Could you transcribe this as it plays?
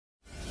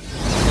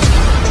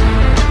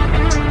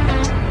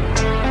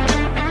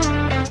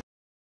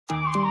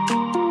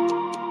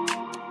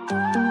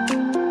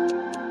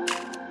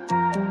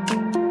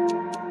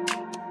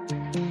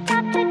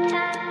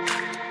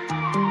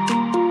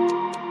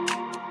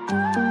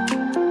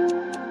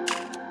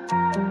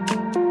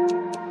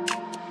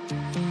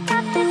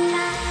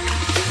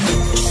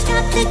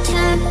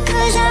time,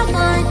 cause I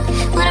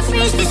wanna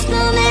freeze this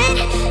moment.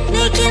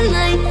 Make it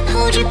mine,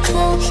 hold you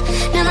close.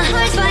 Now my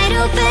heart's wide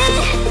open.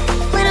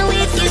 When I'm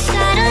with you,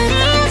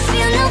 suddenly I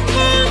feel no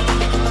pain.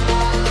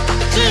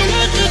 Do you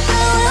make it go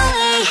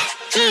away?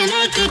 Do you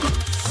make it?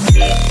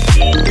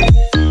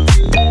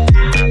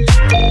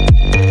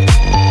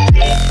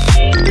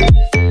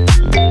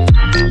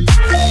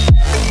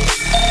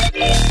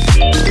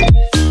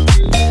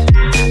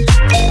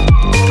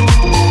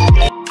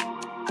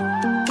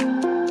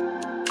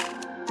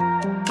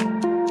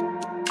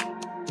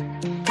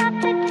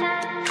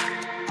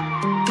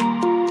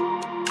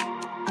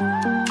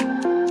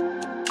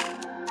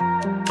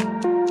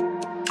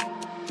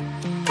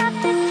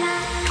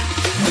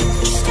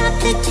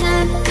 The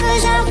time,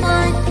 cause I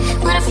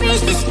wanna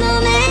freeze this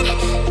moment.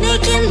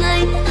 Make it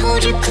mine,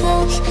 hold you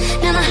close.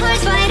 Now my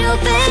heart's wide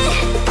open.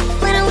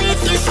 When I'm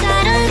with you,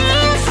 suddenly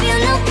I feel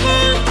no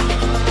pain.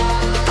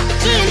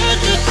 Do you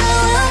make it go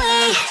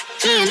away?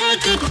 Do you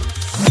make it?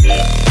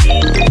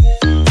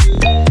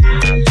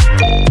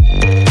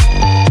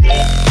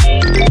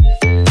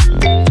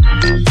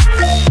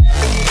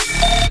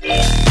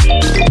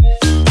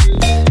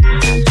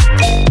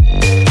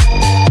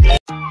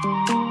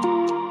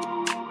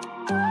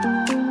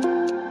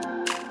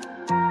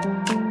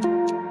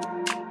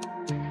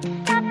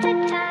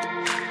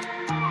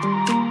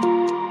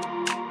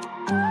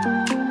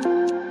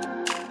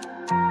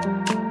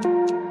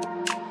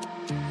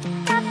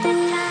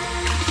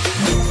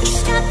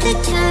 The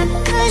time,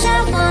 cause I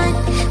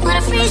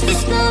wanna freeze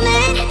this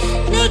moment.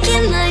 Make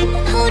it mine,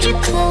 hold you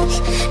close.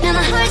 Now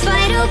my heart's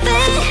wide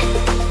open.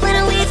 When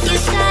I'm with you,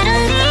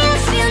 suddenly I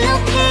feel no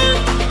pain.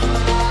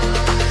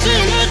 Do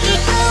you make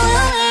it go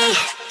away?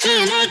 Do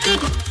you make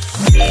it?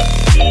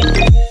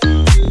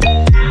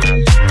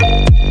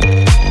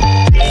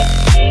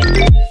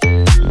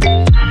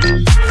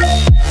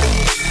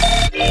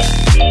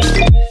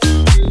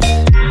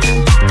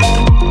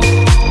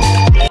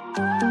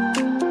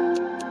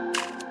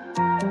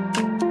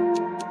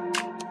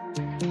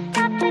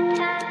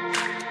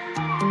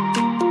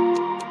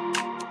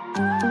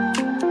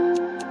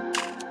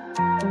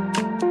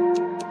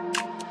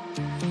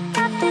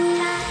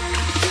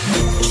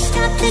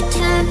 The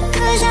time,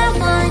 cause I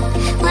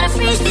wanna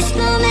freeze this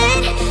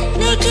moment.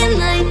 Make it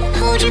mine,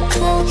 hold you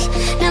close.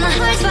 Now my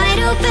heart's wide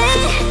open.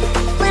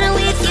 When I'm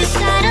with you,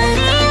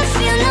 suddenly I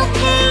feel no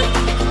pain.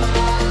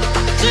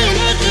 Do you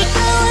make it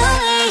go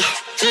away?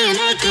 Do you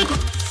make it?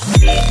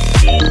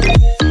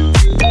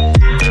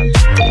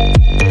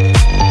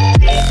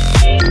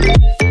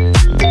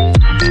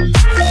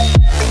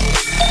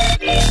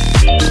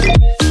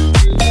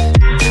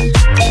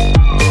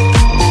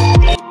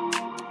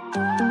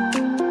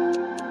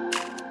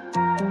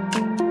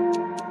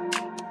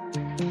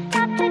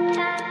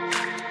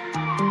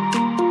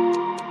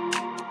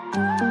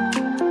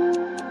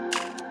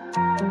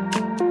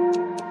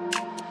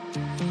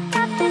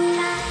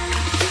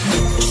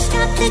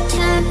 The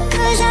time,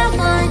 cause I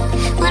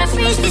wanna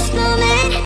freeze this moment.